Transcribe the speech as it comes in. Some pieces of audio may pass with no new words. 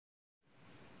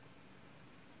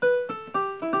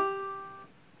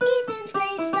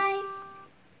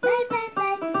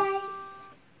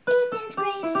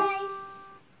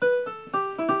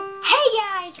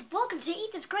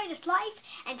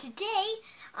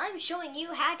I'm showing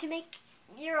you how to make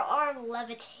your arm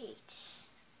levitate.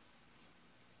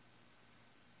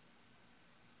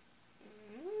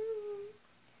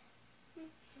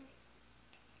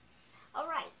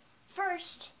 Alright,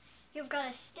 first, you've got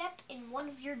to step in one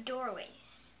of your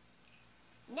doorways.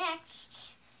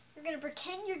 Next, you're going to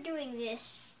pretend you're doing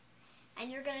this,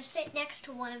 and you're going to sit next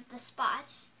to one of the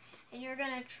spots, and you're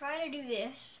going to try to do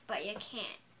this, but you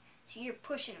can't. So you're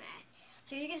pushing that.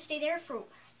 So you're going to stay there for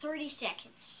 30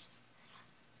 seconds.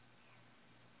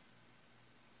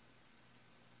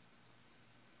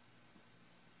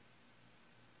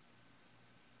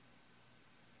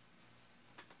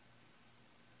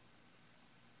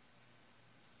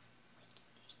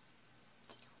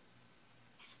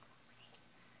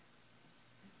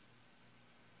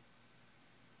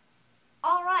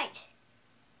 All right,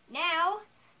 now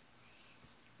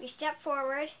we step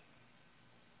forward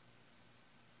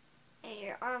and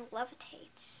your arm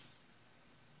levitates.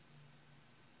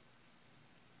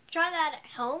 Try that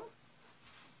at home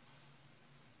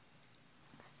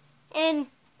and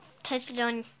test it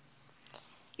on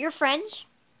your friends,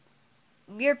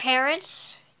 your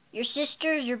parents, your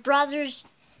sisters, your brothers,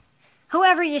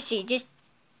 whoever you see. Just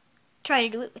try to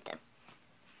do it with them.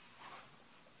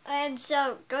 And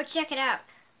so, go check it out.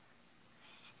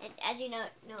 And as you know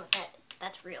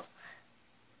that's real.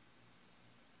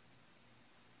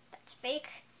 That's fake.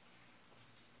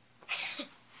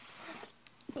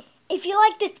 If you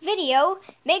like this video,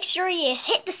 make sure you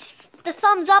hit the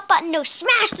thumbs up button. No,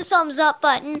 smash the thumbs up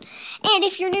button. And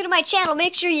if you're new to my channel,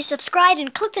 make sure you subscribe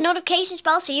and click the notifications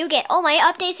bell so you get all my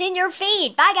updates in your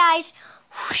feed. Bye, guys.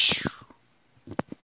 Whoosh.